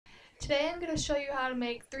Today I'm going to show you how to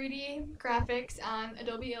make 3D graphics on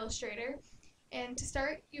Adobe Illustrator. And to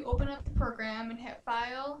start, you open up the program and hit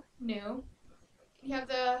File, New. You have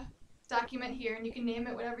the document here and you can name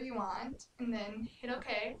it whatever you want, and then hit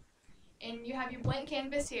OK. And you have your blank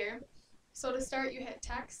canvas here. So to start, you hit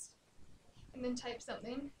Text and then type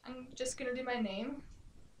something. I'm just going to do my name.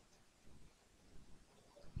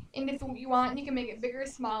 And if you want, you can make it bigger or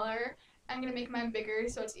smaller. I'm going to make mine bigger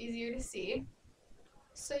so it's easier to see.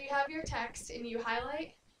 So you have your text and you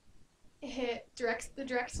highlight, hit the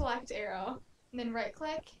direct select arrow, and then right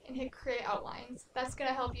click and hit create outlines. That's going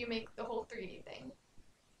to help you make the whole 3D thing.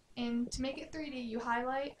 And to make it 3D, you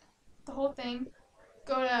highlight the whole thing,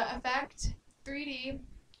 go to Effect, 3D,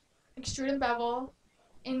 Extrude and Bevel,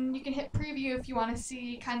 and you can hit preview if you want to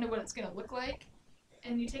see kind of what it's going to look like.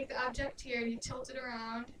 And you take the object here and you tilt it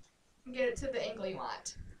around and get it to the angle you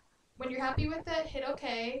want. When you're happy with it, hit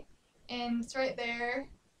OK, and it's right there,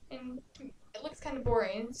 and it looks kind of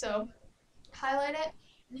boring, so highlight it,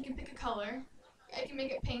 and you can pick a color. I can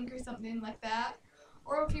make it pink or something like that,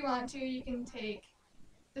 or if you want to, you can take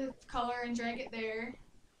the color and drag it there,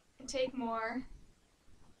 and take more,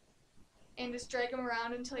 and just drag them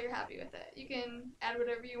around until you're happy with it. You can add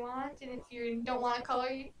whatever you want, and if you don't want a color,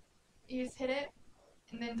 you just hit it,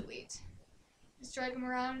 and then delete. Just drag them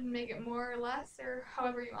around and make it more or less, or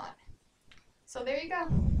however you want. So there you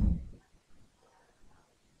go.